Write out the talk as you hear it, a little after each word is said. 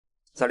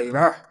在里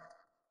边。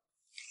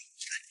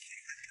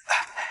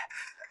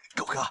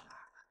狗哥，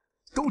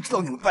都知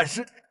道你们办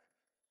事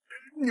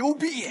牛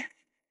逼。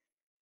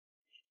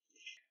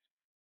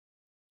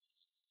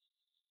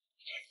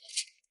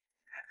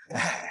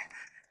哎，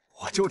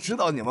我就知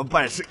道你们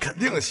办事肯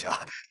定行。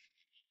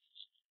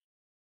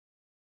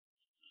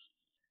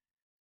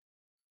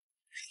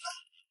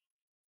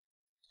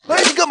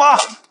哎，你干嘛？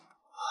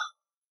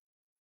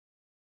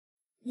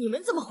你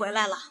们怎么回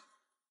来了？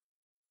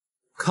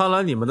看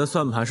来你们的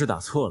算盘是打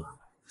错了，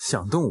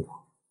想动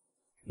我，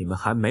你们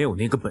还没有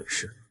那个本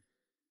事。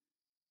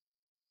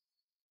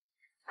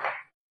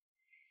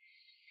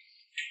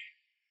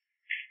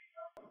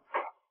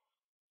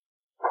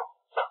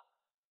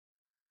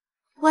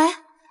喂，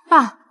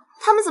爸，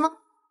他们怎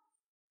么？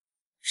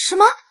什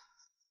么？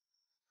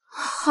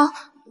好，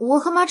我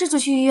和妈这就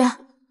去医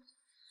院。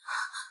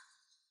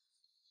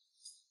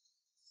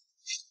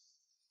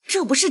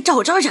这不是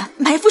找着人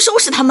埋伏收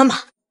拾他们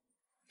吗？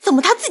怎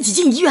么他自己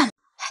进医院了？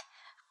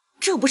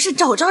这不是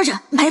找着人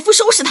埋伏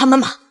收拾他们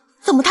吗？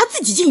怎么他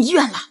自己进医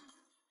院了？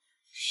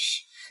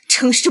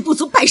成事不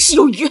足败事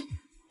有余，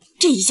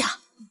这一下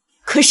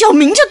可是要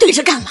明着对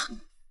着干了。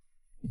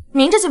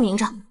明着就明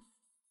着。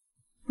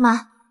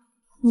妈，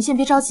你先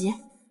别着急。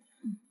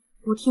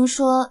我听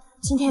说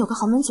今天有个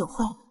豪门酒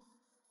会，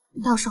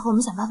到时候我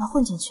们想办法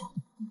混进去，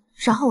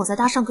然后我再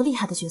搭上个厉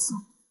害的角色，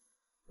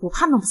我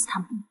怕弄不死他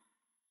们。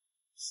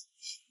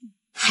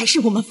还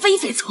是我们菲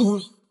菲聪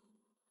明。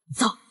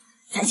走，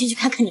咱先去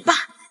看看你爸，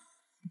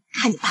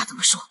看你爸怎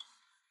么说。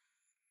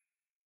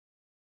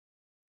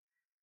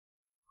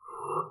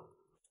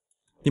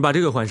你把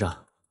这个换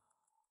上，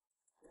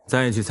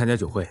咱也去参加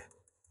酒会，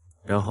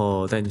然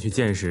后带你去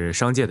见识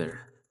商界的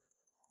人，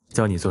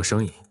教你做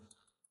生意。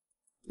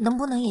能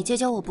不能也教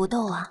教我搏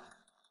斗啊？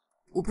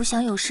我不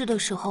想有事的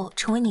时候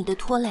成为你的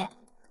拖累，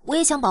我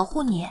也想保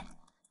护你。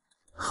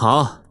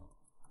好，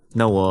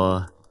那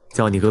我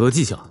教你格斗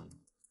技巧，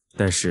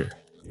但是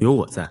有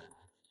我在，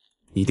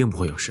一定不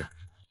会有事。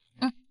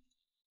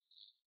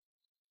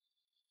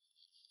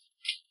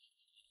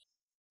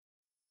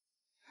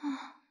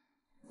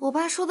我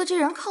爸说的这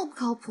人靠不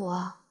靠谱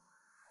啊？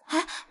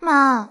哎，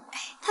妈，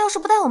他要是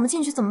不带我们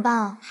进去怎么办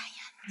啊？哎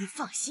呀，你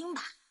放心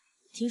吧，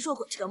听说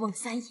过这个孟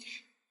三爷，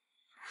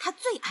他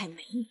最爱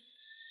美女。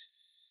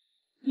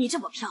你这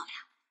么漂亮，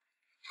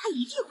他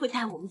一定会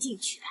带我们进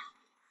去的。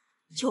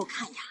就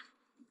看呀，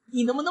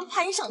你能不能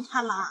攀上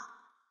他啦？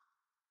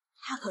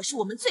他可是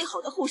我们最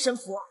好的护身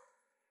符。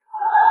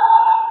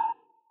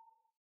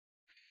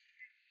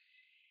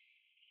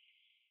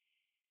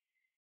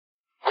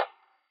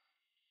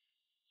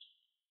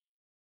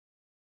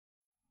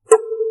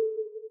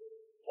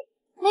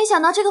没想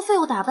到这个废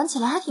物打扮起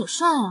来还挺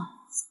帅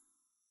啊！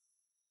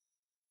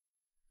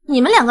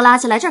你们两个拉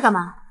起来这儿干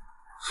嘛？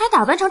还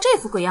打扮成这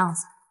副鬼样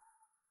子！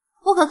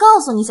我可告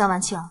诉你，江晚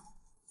清，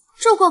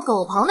住过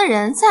狗棚的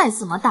人再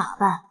怎么打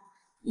扮，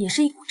也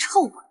是一股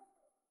臭味。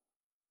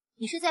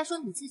你是在说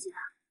你自己吧？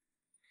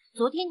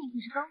昨天你可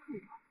是刚住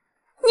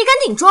过。你敢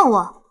顶撞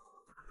我？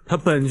他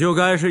本就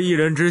该是一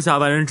人之下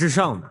万人之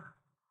上的，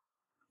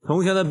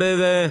从前的卑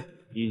微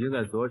已经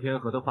在昨天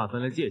和他划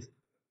分了界限。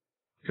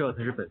这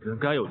才是本尊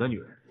该有的女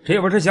人。这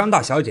不是江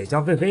大小姐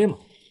江菲菲吗？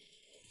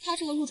她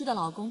这个入赘的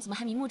老公怎么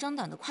还明目张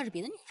胆的挎着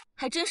别的女人，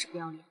还真是不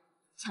要脸！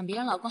抢别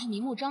人老公还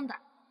明目张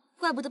胆，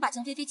怪不得把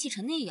江菲菲气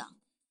成那样。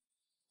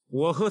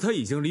我和她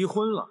已经离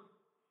婚了，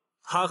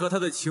她和她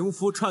的情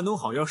夫串通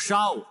好要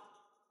杀我，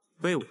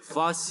被我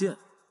发现，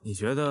你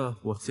觉得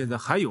我现在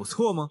还有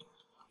错吗？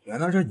原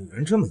来这女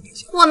人这么阴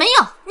险。我没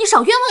有，你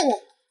少冤枉我！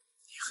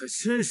你还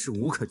真是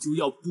无可救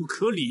药，不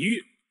可理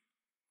喻。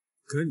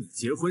跟你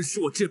结婚是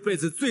我这辈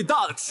子最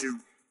大的耻辱，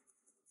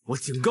我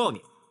警告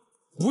你，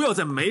不要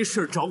再没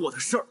事找我的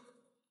事儿。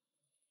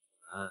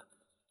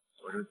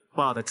我让你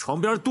爸的床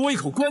边多一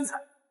口棺材。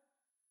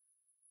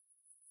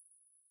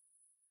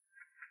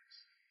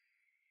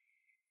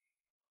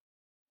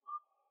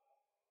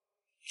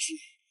是，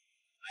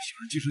小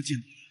人今生见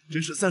你，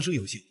真是三生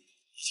有幸。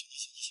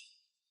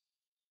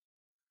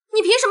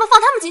你凭什么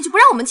放他们进去，不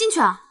让我们进去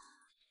啊？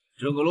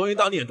整个罗云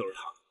大殿都是他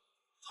的，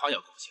他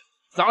要高兴，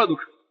砸了都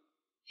可以。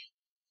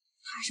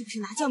他是不是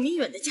拿江明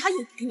远的家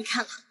业给你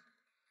看了？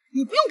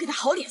你不用给他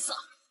好脸色，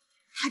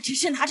他只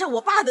是拿着我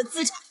爸的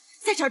资产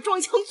在这儿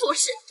装腔作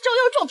势，招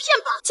摇撞骗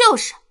吧。就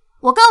是，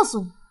我告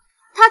诉你，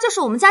他就是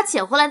我们家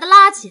捡回来的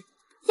垃圾。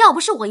要不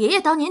是我爷爷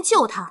当年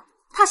救他，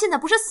他现在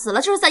不是死了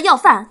就是在要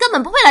饭，根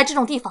本不会来这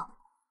种地方。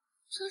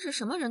真是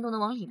什么人都能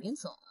往里面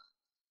走啊！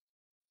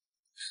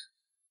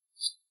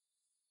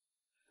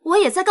我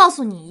也再告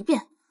诉你一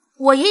遍，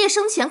我爷爷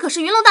生前可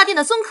是云龙大殿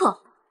的尊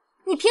客，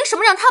你凭什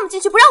么让他们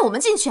进去，不让我们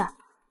进去？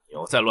你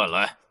要再乱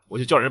来，我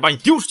就叫人把你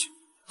丢出去，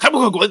还不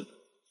快滚！菲菲，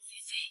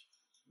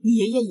你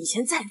爷爷以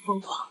前再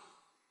疯狂，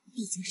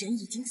毕竟人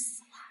已经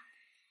死了。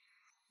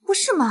不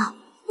是吗？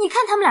你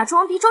看他们俩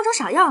装逼装成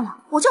啥样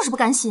了，我就是不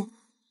甘心。人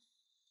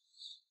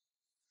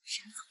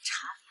走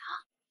茶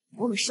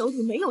凉，我们手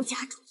里没有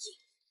家主意，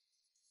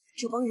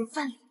这帮人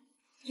翻脸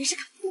也是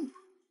肯定的。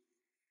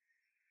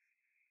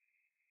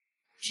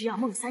只要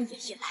孟三爷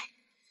一来，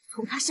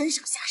从他身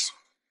上下手。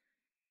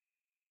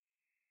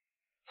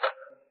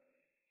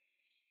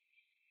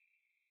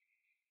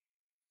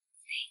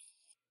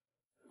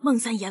孟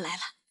三爷来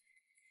了，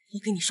我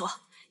跟你说，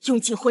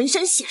用尽浑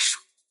身解数，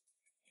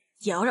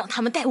也要让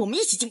他们带我们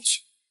一起进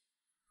去。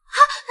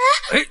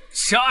哎，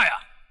瞎呀！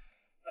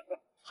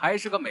还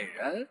是个美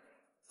人，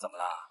怎么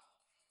了？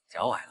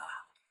脚崴了？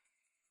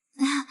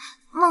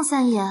孟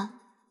三爷，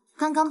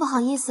刚刚不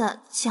好意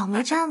思，脚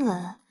没站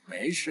稳。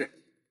没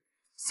事，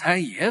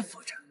三爷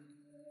扶着。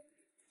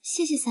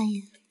谢谢三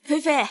爷。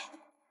菲菲，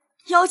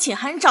邀请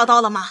函找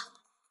到了吗？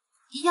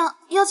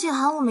邀请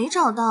函我没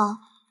找到，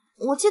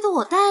我记得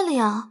我带了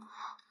呀。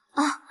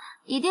啊，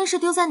一定是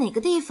丢在哪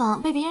个地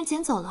方被别人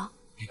捡走了。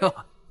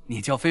哟，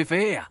你叫菲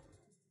菲呀？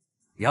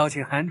邀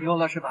请函丢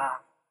了是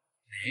吧？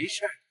没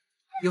事，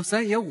有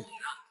三爷我呢。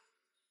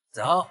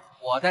走，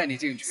我带你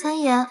进去。三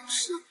爷，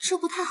这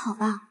不太好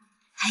吧？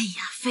哎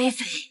呀，菲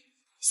菲，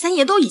三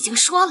爷都已经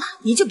说了，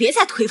你就别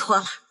再推脱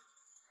了。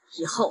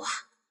以后啊，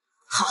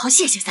好好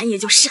谢谢三爷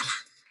就是了。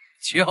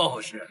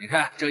就是，你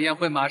看这宴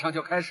会马上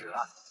就开始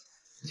了，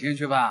进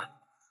去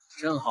吧。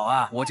正好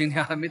啊，我今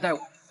天还没带午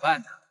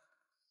饭呢。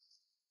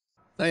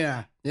三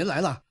爷，您来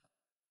了。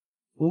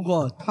不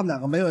过他们两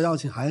个没有邀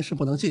请函是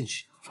不能进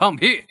去。放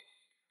屁！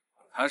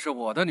她是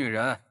我的女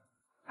人，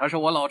她是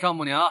我老丈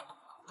母娘，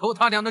头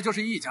他娘的就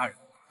是一家人，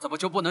怎么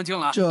就不能进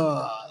了？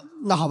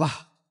那好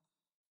吧。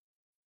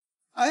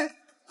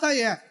哎，三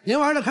爷，您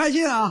玩的开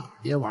心啊！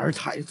别玩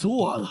太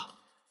作了，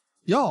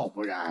要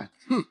不然，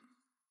哼。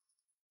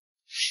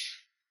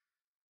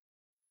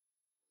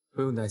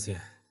不用担心，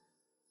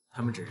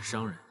他们只是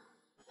商人。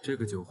这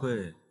个酒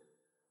会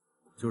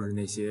就是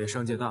那些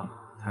商界大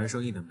佬谈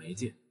生意的媒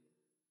介。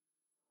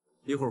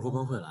一会儿胡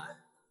鹏会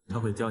来，他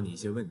会教你一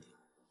些问题。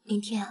林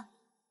天，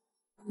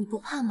你不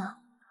怕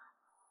吗？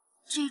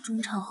这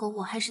种场合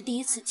我还是第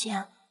一次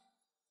见，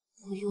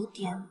我有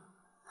点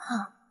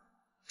怕。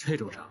这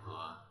种场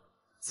合，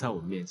在我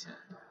们面前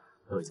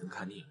都已经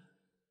看腻了。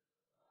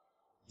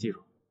记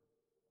住，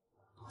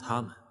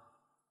他们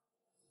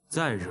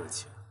再热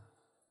情、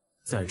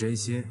再真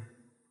心，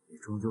也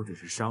终究只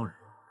是商人，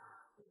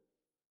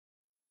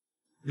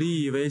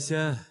利益为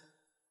先。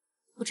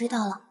我知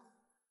道了。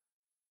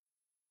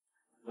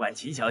婉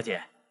晴小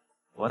姐，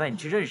我带你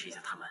去认识一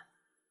下他们。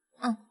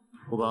嗯。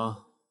胡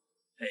鹏，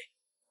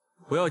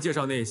不要介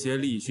绍那些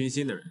利益熏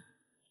心的人。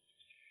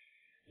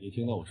你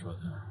听到我说的？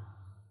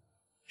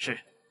是，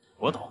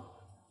我懂，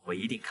我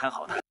一定看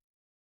好他。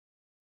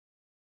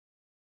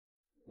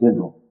店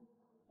主，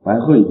白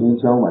鹤已经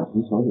将婉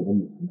晴小姐的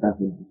母亲带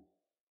回来，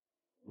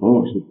所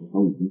有事情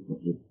都已经核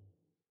实。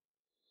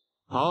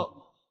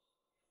好，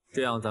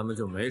这样咱们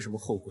就没什么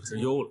后顾之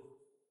忧了。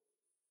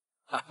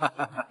哈哈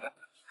哈哈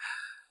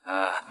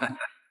哈！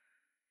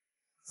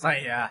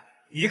三爷，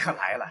你可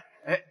来了！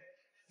哎，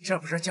这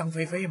不是江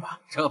菲菲吗？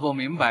这不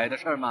明摆的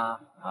事吗？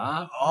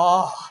啊？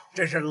哦，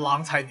真是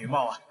郎才女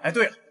貌啊！哎，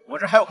对了，我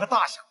这还有个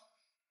大小。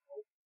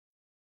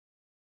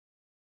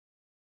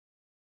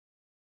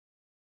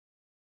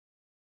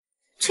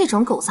这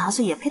种狗杂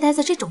碎也配待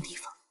在这种地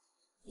方？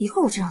一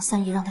会儿我就让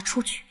三爷让他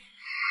出去。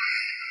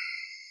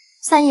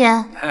三爷，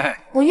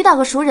我遇到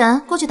个熟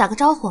人，过去打个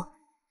招呼。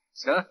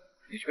行，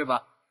你去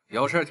吧，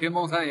有事听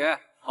孟三爷，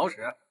好使。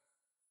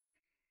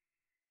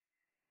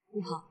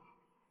吴鹏，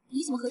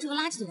你怎么和这个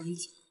垃圾走到一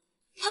起了？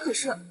他可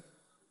是……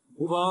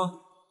吴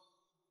鹏，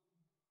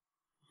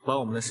把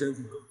我们的身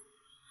份给我。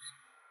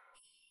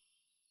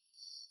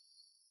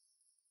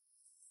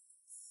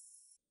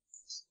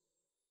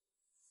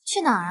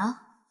去哪儿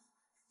啊？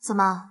怎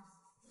么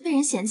被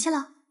人嫌弃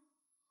了？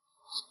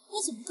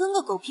你怎么跟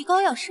个狗皮膏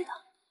药似的？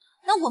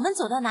那我们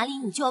走到哪里，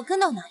你就要跟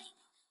到哪里，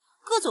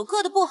各走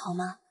各的不好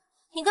吗？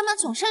你干嘛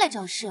总是来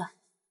找事？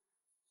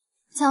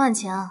江婉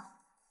晴，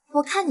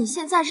我看你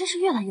现在真是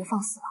越来越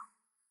放肆了。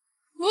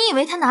你以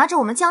为他拿着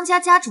我们江家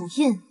家主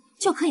印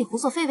就可以胡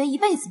作非为一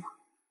辈子吗？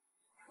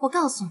我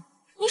告诉你，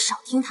你少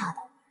听他的。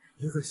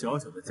一个小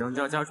小的江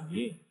家家主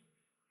印，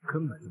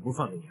根本就不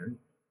放在眼里。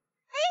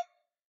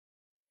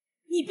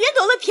你别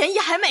得了便宜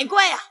还卖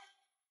乖啊！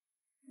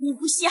你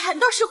不稀罕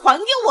倒是还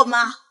给我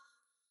嘛！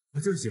我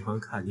就喜欢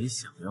看你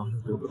想要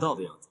又得不到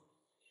的样子。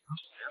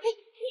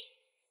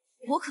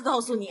我可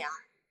告诉你啊，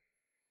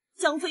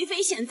江菲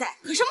菲现在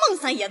可是孟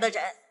三爷的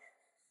人，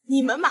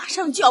你们马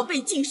上就要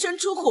被净身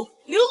出户、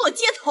流落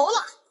街头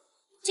了。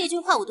这句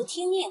话我都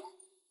听腻了。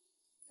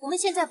我们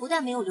现在不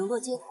但没有流落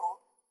街头，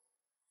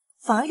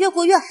反而越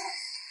过越好。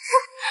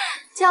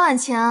江婉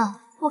晴，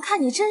我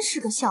看你真是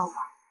个笑话。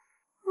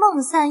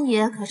孟三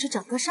爷可是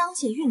整个商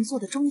界运作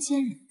的中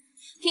间人，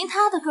凭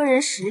他的个人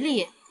实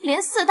力，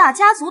连4大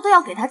家族都要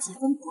给他几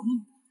分薄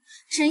命。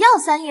只要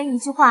三爷一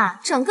句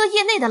话，整个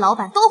业内的老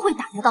板都会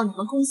打压到你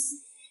们公司。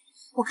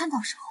我看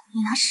到时候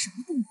你拿什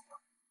么动我？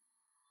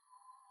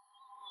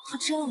他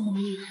真有那么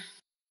厉害？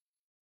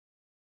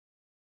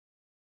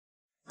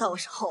到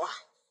时候啊，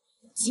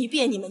即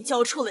便你们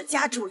交出了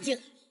家主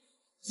印，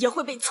也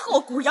会被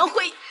挫骨扬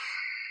灰。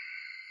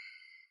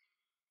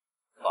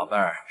宝贝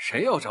儿，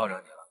谁又招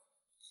惹你了？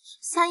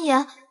三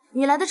爷，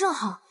你来的正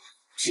好。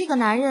这个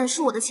男人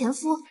是我的前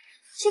夫，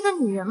这个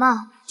女人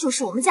嘛，就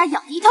是我们家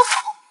养的一条狗。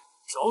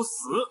找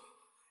死！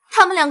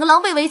他们两个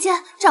狼狈为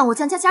奸，占我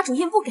江家家主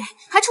印不给，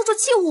还处处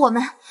欺侮我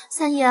们。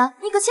三爷，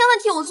你可千万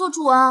替我做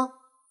主啊！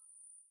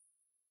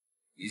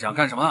你想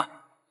干什么？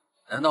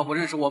难道不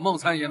认识我孟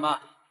三爷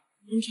吗？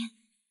明天，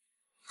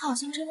他好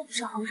像真的不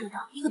是好惹的，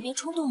你可别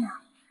冲动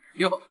啊！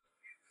哟，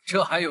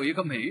这还有一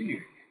个美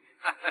女。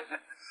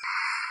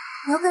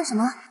你要干什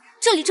么？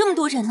这里这么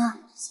多人呢！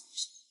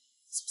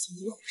小心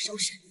引火烧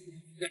身。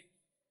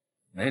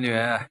美女，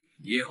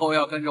以后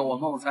要跟着我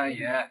孟三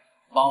爷，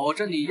保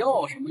证你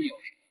要什么有什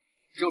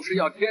么，就是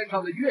要天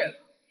上的月亮，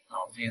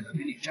老子也能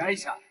给你摘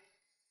下来。